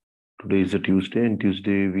Today is a Tuesday, and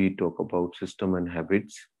Tuesday we talk about system and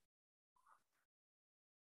habits.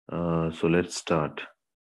 So let's start.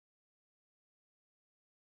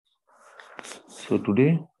 So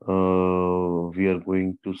today we are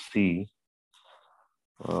going to see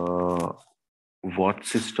what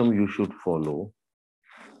system you should follow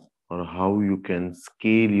or how you can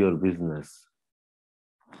scale your business.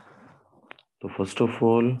 So first of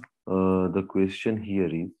all, the question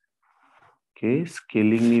here is કે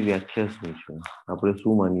સ્કેલિંગની વ્યાખ્યા શું છે? આપણે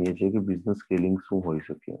શું માનીએ છીએ કે business scaling શું હોઈ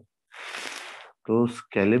શકે? તો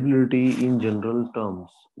scalability in general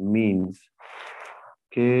terms means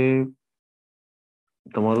કે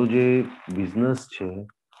તમારું જે બિઝનેસ છે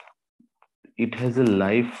it has a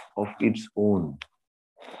life of its own.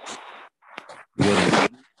 Your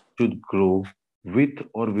business should grow with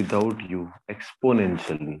or without you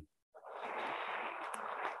exponentially.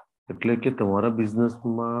 એટલે કે તમારા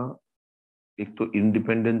બિઝનેસમાં એક તો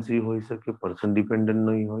ઇન્ડિપેન્ડન્સી હોઈ શકે, પર્સન ડિપેન્ડન્ટ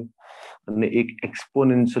નહીં હોય, અને એક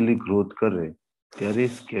એક્સપોનેન્શિયલી ગ્રોથ કરે ત્યારે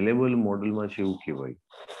સ્કેલેબલ મોડલમાં છે એવું કહેવાય.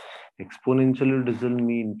 એક્સપોનેન્શિયલી ડઝન્ટ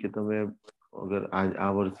મીન કે તમે અગર આ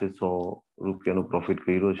વર્ષે 100 રૂપિયાનો પ્રોફિટ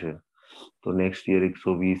કર્યો છે તો નેક્સ્ટ યર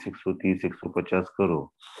 120, 130, 150 કરો.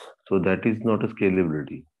 So that is not a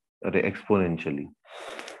scalability. અરે exponentially.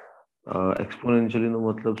 Exponentially નો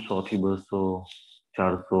મતલબ 100 થી 200,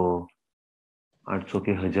 400, 800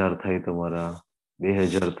 કે 1000 થાય તમારા,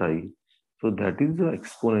 2000 થાય. So that is the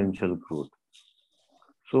exponential growth.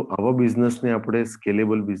 So આવા બિઝનેસને આપણે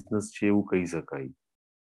સ્કેલેબલ બિઝનેસ છે એવું કહી શકાય.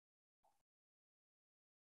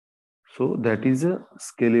 So that is a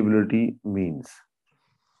scalability means.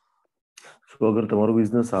 So અગર તમારો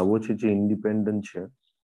બિઝનેસ આવો છે જે ઇન્ડિપેન્ડન્ટ છે,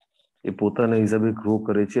 એ પોતાના હિસાબે ગ્રો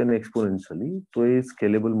કરે છે અને એક્સપોનેન્શિયલી, તો એ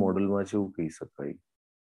સ્કેલેબલ મોડલમાં છે એવું કહી શકાય.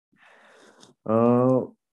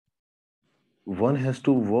 One has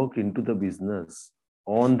to work into the business,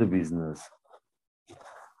 on the business.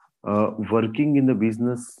 Working in the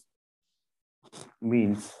business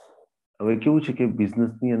means, હવે કેવું છે કે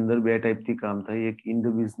બિઝનેસની અંદર બે ટાઈપથી કામ થાય, એક ઇન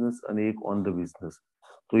ધ બિઝનેસ અને એક ઓન ધ બિઝનેસ.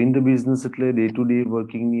 તો ઇન ધ બિઝનેસ એટલે ડે ટુ ડે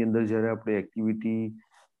વર્કિંગની અંદર જ્યારે આપણે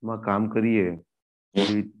એક્ટિવિટીમાં કામ કરીએ,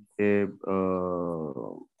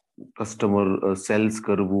 કસ્ટમર સેલ્સ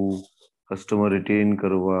કરવું, કસ્ટમર રિટેન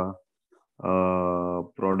કરવા,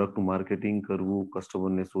 પ્રોડક્ટ માર્કેટિંગ કરવું,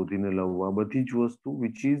 કસ્ટમરને શોધીને લાવવું, આ બધી જ વસ્તુ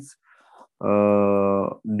which is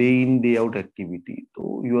day in day out activity. તો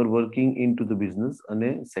you are working in to the business. અને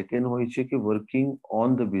સેકન્ડ હોય છે કે working on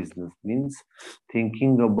the business means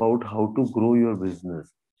thinking about how to grow your business.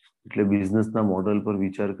 એટલે બિઝનેસના મોડલ પર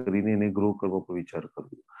વિચાર કરીને એને ગ્રો કરવા પર વિચાર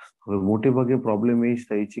કરવો. હવે મોટે ભાગે પ્રોબ્લેમ એ જ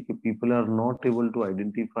થાય છે કે people are not able to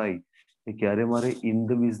identify કે ક્યારે મારે ઇન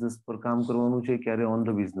ધ બિઝનેસ પર કામ કરવાનું છે, ક્યારે ઓન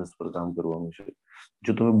ધ બિઝનેસ પર કામ કરવાનું છે.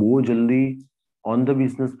 જો તમે બહુ જલ્દી ઓન ધ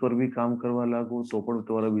બિઝનેસ પર બી કામ કરવા લાગો તો પણ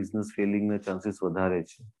તમારા બિઝનેસ ફેલિંગના ચાન્સીસ વધારે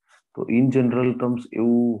છે. તો ઇન જનરલ ટર્મ્સ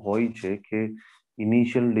એવું હોય છે કે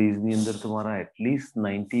ઇનિશિયલ ડેઝની અંદર તમારા એટલીસ્ટ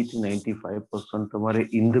 90 થી 95% તમારે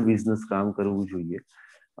ઇન ધ બિઝનેસ કામ કરવું જોઈએ.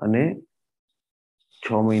 અને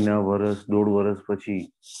 6 મહિના, વર્ષ, 1.5 વર્ષ પછી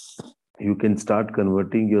you can start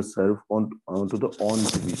converting yourself onto the on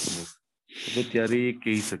the business. એટલે ત્યારે એ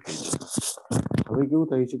કહી શકે છે. હવે કેવું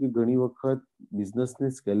થાય છે કે ઘણી વખત બિઝનેસને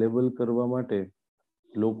સ્કેલેબલ કરવા માટે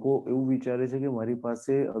લોકો એવું વિચારે છે કે મારી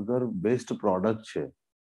પાસે અગર બેસ્ટ પ્રોડક્ટ છે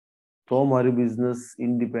તો મારી બિઝનેસ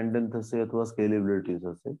ઇન્ડિપેન્ડન્ટ થશે અથવા સ્કેલેબિલિટી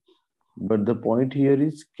થશે. But the point here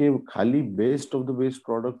is કે ખાલી best of the best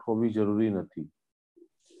product હોવી જરૂરી નથી.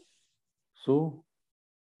 So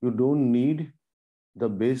you don't need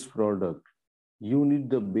the best product. You need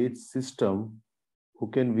the best system who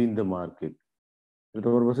can win the market.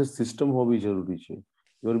 તમારી પાસે સિસ્ટમ હોવી જરૂરી છે.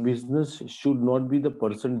 Your business should not be the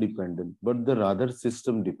person dependent, but the rather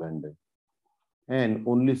system dependent. And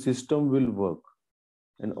only system will work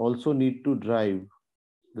and also need to drive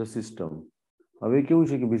the system. હવે કેવું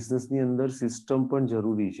છે કે બિઝનેસની અંદર સિસ્ટમ પણ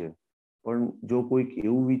જરૂરી છે, પણ જો કોઈક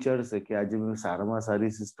એવું વિચારશે કે આજે મેં સારામાં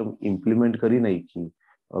સારી સિસ્ટમ ઇમ્પ્લિમેન્ટ કરી નાખી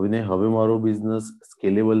અને હવે મારો બિઝનેસ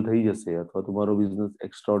સ્કેલેબલ થઈ જશે અથવા તો મારો બિઝનેસ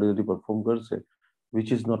એક્સ્ટ્રાઓર્ડિનરી પરફોર્મ કરશે, વિચ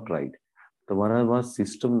ઇઝ નોટ રાઈટ. તમારામાં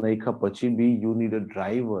સિસ્ટમ નાખ્યા પછી બી you need a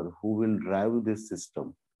driver who will drive this system.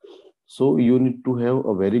 So you need to have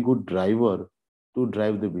a very good driver to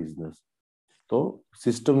drive the business. તો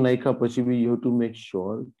સિસ્ટમ નાખ્યા પછી બી you have to make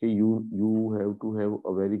sure કે you have to have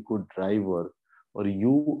a very good driver or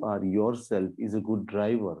you are yourself is a good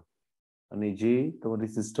driver. અને જે તમારી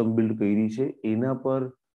system build કરી છે એના પર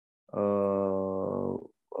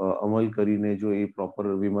અમલ કરીને જો એ પ્રોપર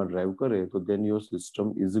વેમાં ડ્રાઈવ કરે તો then your system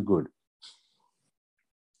is good.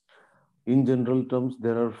 In general terms,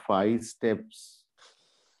 there are 5 steps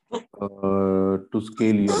to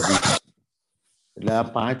scale your business. એટલે આ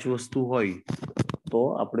 5 વસ્તુ હોય તો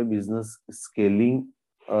આપણે બિઝનેસ સ્કેલિંગ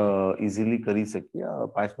ઇઝીલી કરી શકીએ. આ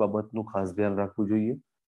 5 બાબતનું ખાસ ધ્યાન રાખવું જોઈએ.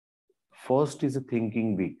 First is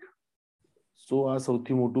thinking big. So આ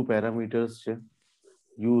સૌથી મોટું પેરામીટર્સ છે.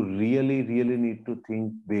 You really need to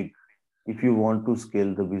think big if you want to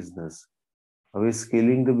scale the business. હવે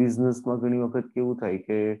સ્કેલિંગ ધ બિઝનેસમાં ઘણી વખત કેવું થાય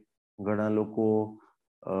કે ઘણા લોકો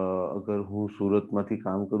અગર હું સુરતમાંથી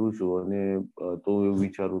કામ કરું છું અને તો એવું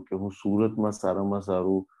વિચારું કે હું સુરતમાં સારામાં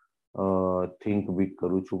સારું થિંક બિગ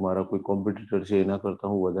કરું છું, મારા કોઈ કોમ્પિટિટર છે એના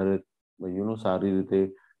કરતા હું વધારે સારી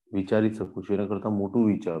રીતે વિચારી શકું છું, એના કરતા મોટું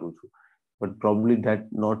વિચારું છું, but probably that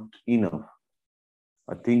not enough.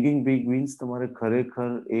 Thinking big means તમારે ખરેખર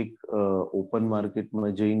એક ઓપન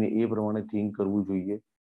માર્કેટમાં જઈને એ પ્રમાણે થિંક કરવું જોઈએ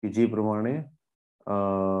કે જે પ્રમાણે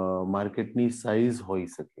માર્કેટની સાઇઝ હોઈ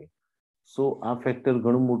શકે. સો આ ફેક્ટર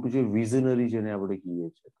ઘણું મોટું છે, વિઝનરી જેને આપણે કહીએ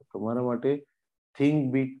છીએ. તો તમારા માટે થિંક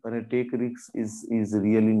બિગ અને take risk is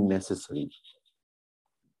really necessary.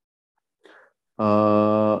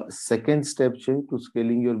 Second step છે to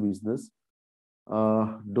scaling your business.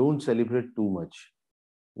 Don't celebrate too much.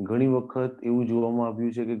 ઘણી વખત એવું જોવામાં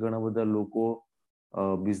આવ્યું છે કે ઘણા બધા લોકો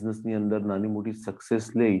બિઝનેસની અંદર નાની મોટી સક્સેસ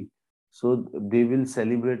લઈ, so they will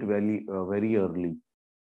celebrate very early.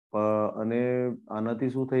 અને આનાથી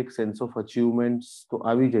શું થાય, એક સેન્સ ઓફ અચીવમેન્ટ તો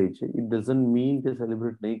આવી જાય છે. ઇટ ડઝન્ટ મીન કે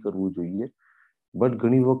સેલિબ્રેટ નહીં કરવું જોઈએ, બટ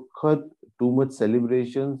ઘણી વખત too much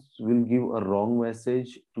celebration will give a wrong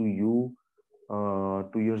message to you,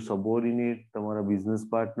 to your subordinate, તમારા બિઝનેસ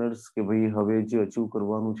પાર્ટનર્સ, કે ભાઈ હવે જે અચીવ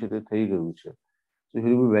કરવાનું છે તે થઈ ગયું છે. So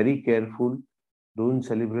you will be very careful. Don't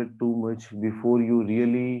celebrate too much before you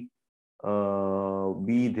really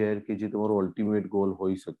be there કે જે તમારો અલ્ટિમેટ ગોલ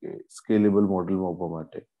હોઈ શકે સ્કેલેબલ મોડલમાં આવવા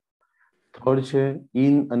માટે. થર્ડ છે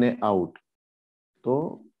ઇન અને આઉટ. તો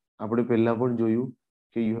આપણે પહેલા પણ જોયું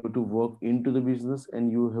કે you have to work in to the business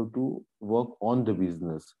and you have to work on the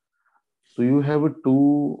business. So you have two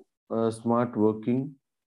smart working.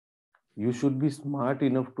 You should be smart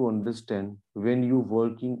enough to understand when you're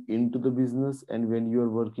working into the business and when you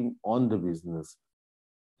are working on the business.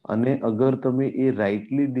 અને અગર તમે એ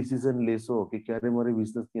rightly decision લેશો કે ક્યારે મારે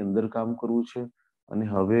બિઝનેસની અંદર કામ કરવું છે અને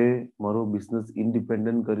હવે મારો બિઝનેસ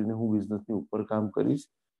ઇન્ડિપેન્ડન્ટ કરીને હું બિઝનેસની ઉપર કામ કરીશ,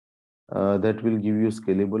 that will give you a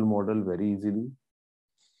scalable model very easily.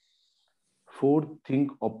 Fourth,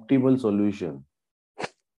 think optimal solution.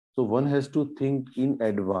 So one has to think in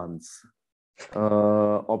advance.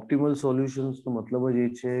 Optimal solutions નો મતલબ જ એ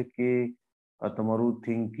છે કે તમારું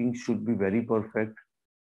thinking should be very perfect.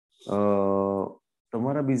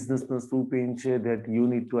 તમારા બિઝનેસના શું પેઇન છે that you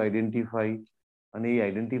need to identify, અને એ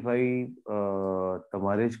આઈડેન્ટિફાઈ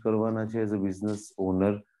તમારે જ કરવાના છે એઝ અ બિઝનેસ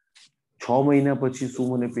ઓનર. 6 મહિના પછી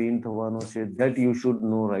શું મને પેઇન થવાનો છે that you should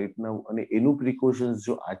know right now, અને એનું પ્રિકોશન્સ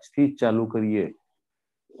જો આજથી જ ચાલુ કરીએ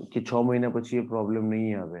કે 6 મહિના પછી એ પ્રોબ્લેમ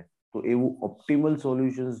નહીં આવે, તો એવું ઓપ્ટિમલ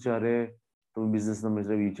સોલ્યુશન્સ જ્યારે તમે બિઝનેસના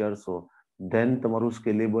મેજર વિચારશો, ધેન તમારું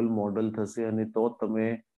સ્કેલેબલ મોડલ થશે અને તો તમે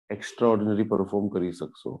એક્સ્ટ્રા ઓર્ડિનરી પરફોર્મ કરી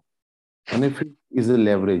શકશો. અને ફિફ્થ ઇઝ અ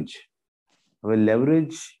લેવરેજ. હવે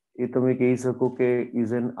લેવરેજ એ તમે કહી શકો કે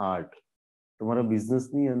ઇઝ એન આર્ટ. તમારા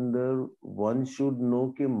બિઝનેસની અંદર વન શુડ નો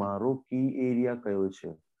કે મારો કી એરિયા કયો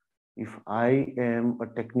છે. If I am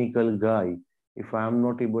a technical guy, if I am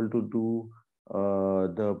not able to do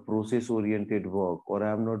the process oriented work, or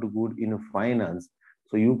I am not good in finance,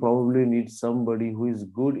 so you probably need somebody who is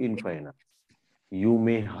good in finance. You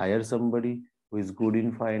may hire somebody who is good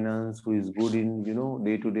in finance, who is good in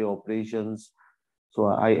day-to-day operations. So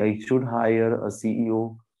I should hire a CEO,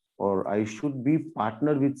 or I should be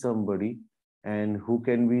partner with somebody and who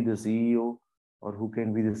can be the CEO, or who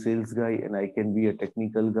can be the sales guy and I can be a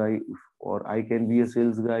technical guy, or I can be a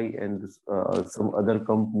sales guy and some other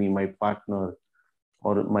company, my partner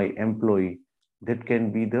or my employee, that can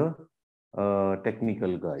be the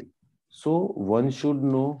technical guy. So one should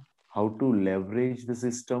know how to leverage the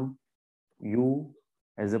system. You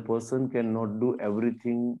as a person cannot do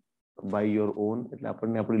everything by your own. એટલે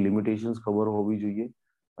આપણને આપણી limitations ખબર હોવી જોઈએ,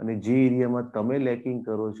 અને જે એરિયામાં તમે લેકિંગ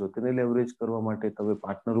કરો છો તેને લેવરેજ કરવા માટે તમે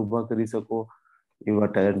પાર્ટનર ઊભા કરી શકો, એવા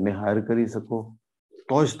ટાયરને હાયર કરી શકો,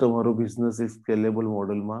 તો જ તમારો બિઝનેસ એ સ્કેલેબલ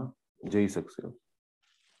મોડલમાં જઈ શકશે.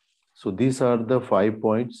 So these are the 5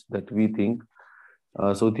 points that we think.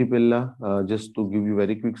 સૌથી પહેલા just to give you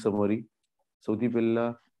very quick summary, સૌથી પહેલા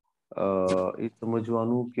એ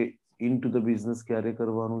સમજવાનું કે into the business ક્યારે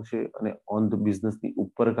કરવાનું છે અને on the business ની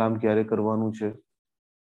ઉપર કામ ક્યારે કરવાનું છે.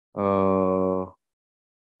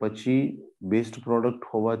 પછી બેસ્ટ પ્રોડક્ટ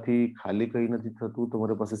હોવાથી ખાલી કંઈ નથી થતું,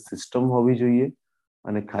 તમારી પાસે સિસ્ટમ હોવી જોઈએ,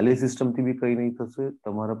 અને ખાલી સિસ્ટમથી બી કંઈ નહીં થશે,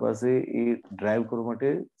 તમારા પાસે એ ડ્રાઈવ કરવા માટે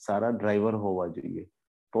સારા ડ્રાઈવર હોવા જોઈએ,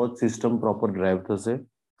 તો જ સિસ્ટમ પ્રોપર ડ્રાઈવ થશે.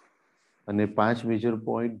 અને 5 મેજર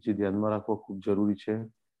પોઈન્ટ જે ધ્યાનમાં રાખવા ખૂબ જરૂરી છે.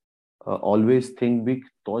 ઓલવેઝ થિંક બિગ,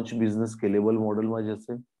 તો જ બિઝનેસ સ્કેલેબલ મોડલમાં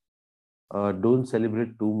જશે. Don't celebrate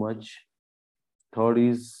too much. Third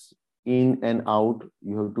is in and out.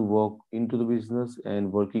 You have to work into the business and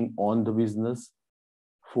working on the business.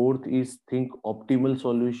 Fourth is think optimal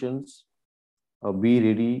solutions. Be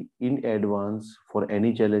ready in advance for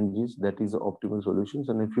any challenges. That is the optimal solutions.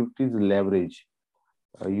 And fifth is leverage.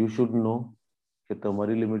 You should know કે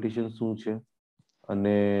તમારી limitation શું છે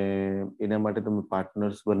અને એના માટે તમે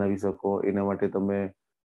partners બનાવી શકો, એના માટે તમે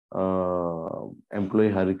એમ્પ્લોય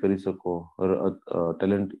હાયર કરી શકો,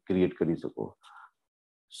 ટેલેન્ટ ક્રિએટ કરી શકો.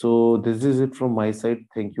 So this is it from my side.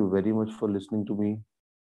 Thank you very much for listening to me.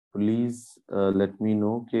 Please let me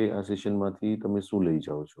know કે આ સેશનમાંથી તમે શું લઈ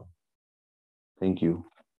જાઓ છો. Thank you.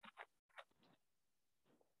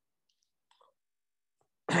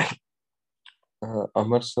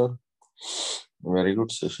 Amar sir, very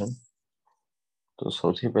good session. તો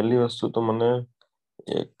સૌથી પહેલી વસ્તુ તો મને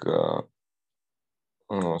એક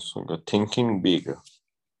શું કે થિંકિંગ બિગ,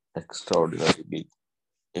 એક્સ્ટ્રાઓર્ડિનરી બિગ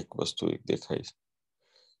એક વસ્તુ એક દેખાય છે,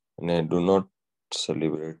 અને ડુ નોટ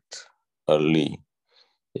સેલિબ્રેટ અર્લી,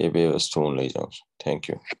 એ બે વસ્તુ હું લઈ જાઉં છું. Thank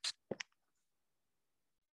you.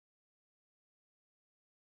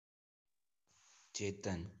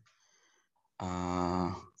 Chetan,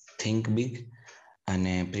 think big and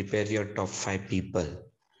prepare your top 5 people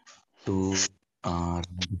to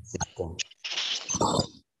system,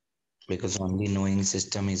 because only knowing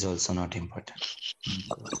system is also not important.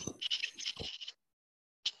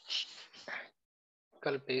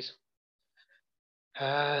 Kalpesh,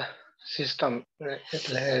 system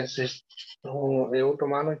એટલે હું એવું તો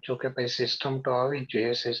માનું જ છું કે ભાઈ સિસ્ટમ તો આવી જ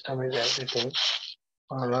જોઈએ. System is everything.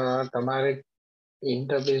 પણ તમારે ઇન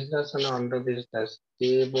ધ બિઝનેસ અને ઓન ધ બિઝનેસ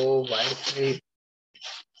એ બહુ વાઇડલી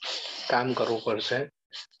કામ કરવું પડશે.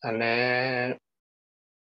 અને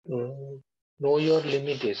નો યોર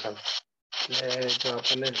લિમિટેશન, એટલે જો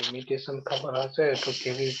આપણને લિમિટેશન ખબર હશે તો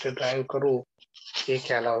કેવી રીતે ડ્રાઈવ કરવું એ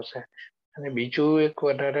ખ્યાલ આવશે. અને બીજું એક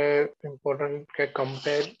વધારે ઇમ્પોર્ટન્ટ કે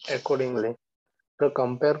કમ્પેર એકોર્ડિંગલી. તો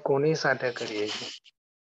કમ્પેર કોની સાથે કરીએ છીએ,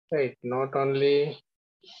 રાઈટ? નોટ ઓનલી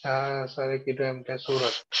સરે કીધું એમ કે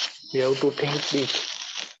Surat, you have two think big.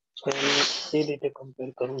 એ રીતે કમ્પેર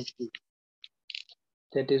કરવું જોઈએ.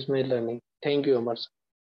 That is my learning. Thank you Amar.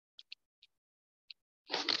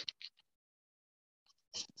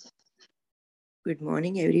 Good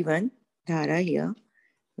morning, everyone. Dhara here.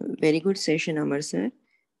 Very good session, Amar sir.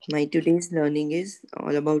 My today's learning is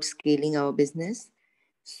all about scaling our business.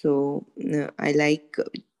 So I like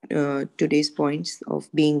today's points of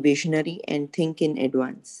being visionary and think in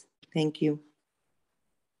advance. Thank you.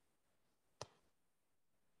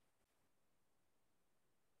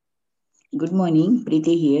 Good morning,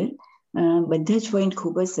 Preeti here. બધા જ point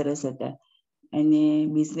ખૂબ જ સરસ હતા અને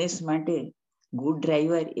business માટે good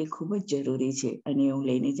driver એ ખૂબ જ જરૂરી છે અને હું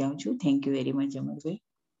લઈને જાઉં છું. Thank you very much અમરભાઈ.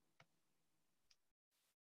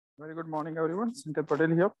 Very good morning, everyone. Sanket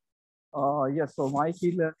Patel here. Yes, so my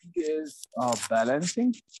key learning is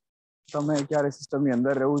balancing. તમે ક્યારે સિસ્ટમની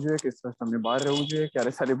અંદર રહેવું જોઈએ કે સિસ્ટમની બહાર રહેવું જોઈએ,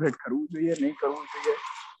 ક્યારે સેલિબ્રેટ કરવું જોઈએ, નહીં કરવું જોઈએ,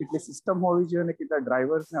 કેટલી સિસ્ટમ હોવી જોઈએ અને કેટલા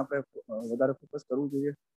ડ્રાઈવર્સને આપણે વધારે ફોકસ કરવું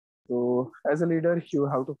જોઈએ. So as a leader, you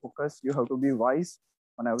have to focus, you have to be wise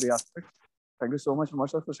on every aspect. Thank you so much,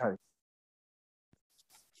 Marshall, for sharing.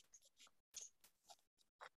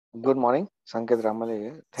 Good morning, Sanket Ramale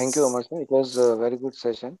here. Thank you, Amar sir. It was a very good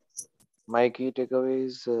session. My key takeaway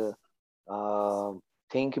is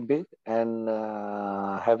think big and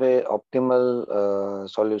have a optimal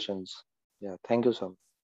solutions. Yeah, thank you so much.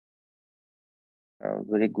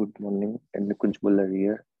 Very good morning, and Kunjbullah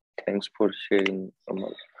here. Thanks for sharing.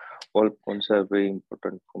 All points are very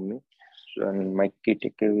important for me. And my key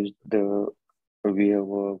takeaway is we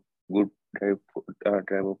have a good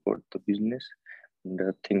driver for the business and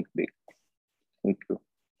think big. Thank you.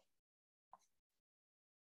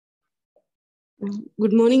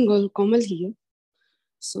 Good morning, all. Kamal here.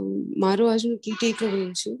 So, મારો આજનો key takeaway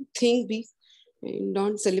છે think big and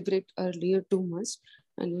don't celebrate earlier too much,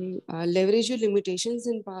 and leverage your limitations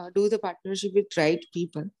and do the partnership with right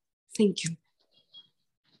people. Thank you.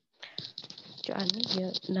 Anand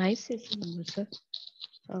here. Nice session, sir.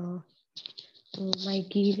 My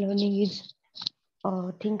key learning is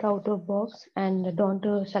think out of box and don't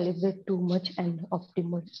celebrate too much and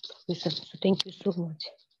optimal solutions. So thank you so much.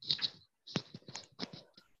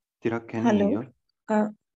 Hello.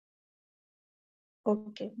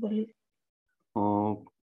 Okay, બોલી.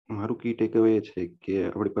 મારું key takeaway છે કે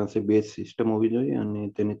આપણી પાસે બે system હોવી જોઈએ અને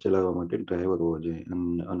તેને ચલાવવા માટે ડ્રાઈવર હોવો જોઈએ.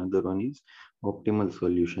 અને another one is optimal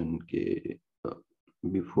solution, કે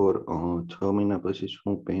બિફોર 6 મહિના પછી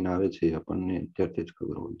શું પેઇન આવે છે એ આપણને અત્યારથી જ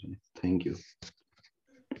ખબર હોવી જોઈએ. Thank you.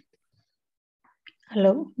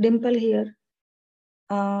 Hello, Dimple here.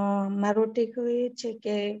 મારો ટેકઅવે એ છે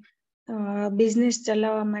કે બિઝનેસ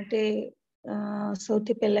ચલાવવા માટે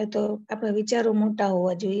સૌથી પહેલા તો આપણા વિચારો મોટા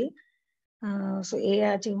હોવા જોઈએ. સો એ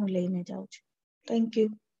આજે હું લઈને જાઉં છું. Thank you.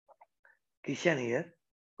 Kishan here.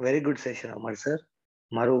 Very good session Amar sir.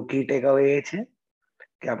 મારું કી ટેકઅવે એ છે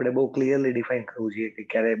કે આપણે બહુ ક્લિયરલી ડિફાઇન કરવું જોઈએ કે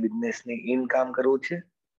ક્યારે બિઝનેસની ઇન કામ કરવું છે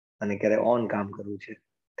અને ક્યારે ઓન કામ કરવું છે.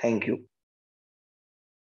 Thank you.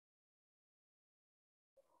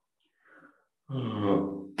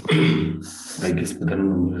 આઈ ગેસ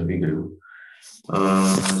બધાનું નંબર આવી ગયું.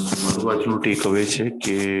 મારું આજનું ટેક અવે છે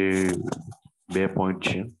કે 2 પોઈન્ટ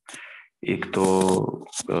છે. એક તો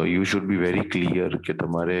you should be very clear કે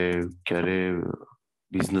તમારે ક્યારે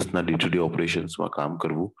બિઝનેસના ડે ટુ ડે ઓપરેશન્સમાં કામ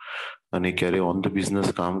કરવું અને ક્યારે ઓન ધ બિઝનેસ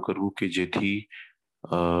કામ કરવું કે જેથી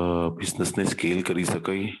બિઝનેસને સ્કેલ કરી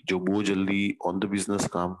શકાય. જો બહુ જલ્દી ઓન ધ બિઝનેસ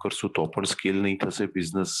કામ કરશું તો પણ સ્કેલ નહીં થશે,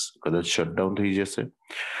 બિઝનેસ કદાચ શટડાઉન થઈ જશે.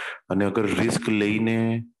 અને અગર રિસ્ક લઈને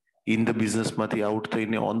ઇન ધ બિઝનેસમાંથી આઉટ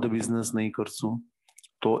થઈને ઓન ધ બિઝનેસ નહીં કરશું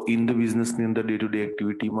તો ઇન ધ બિઝનેસની અંદર ડે ટુ ડે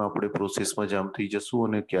એક્ટિવિટીમાં આપણે પ્રોસેસમાં જામ થઈ જશું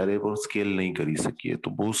અને ક્યારેય પણ સ્કેલ નહીં કરી શકીએ. તો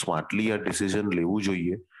બહુ સ્માર્ટલી આ ડિસિઝન લેવું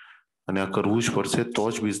જોઈએ અને આ કરવું જ પડશે તો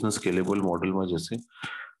જ બિઝનેસ સ્કેલેબલ મોડલમાં જશે.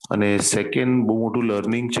 અને સેકન્ડ બહુ મોટું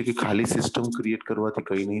લર્નિંગ છે કે ખાલી સિસ્ટમ ક્રિએટ કરવાથી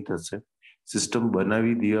કંઈ નહીં થશે. સિસ્ટમ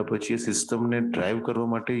બનાવી દીધા પછી એ સિસ્ટમને ડ્રાઈવ કરવા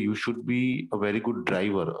માટે you should be a very good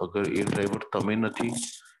driver. અગર એ ડ્રાઈવર તમે નથી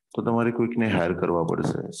તો તમારે કોઈકને હાયર કરવા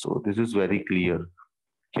પડશે. So this is very clear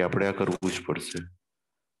કે આપણે આ કરવું જ પડશે.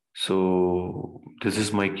 So this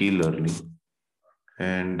is my key learning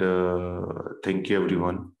and thank you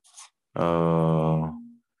everyone.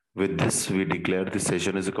 With this, we declare the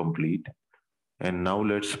session is complete. And now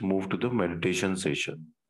let's move to the meditation session.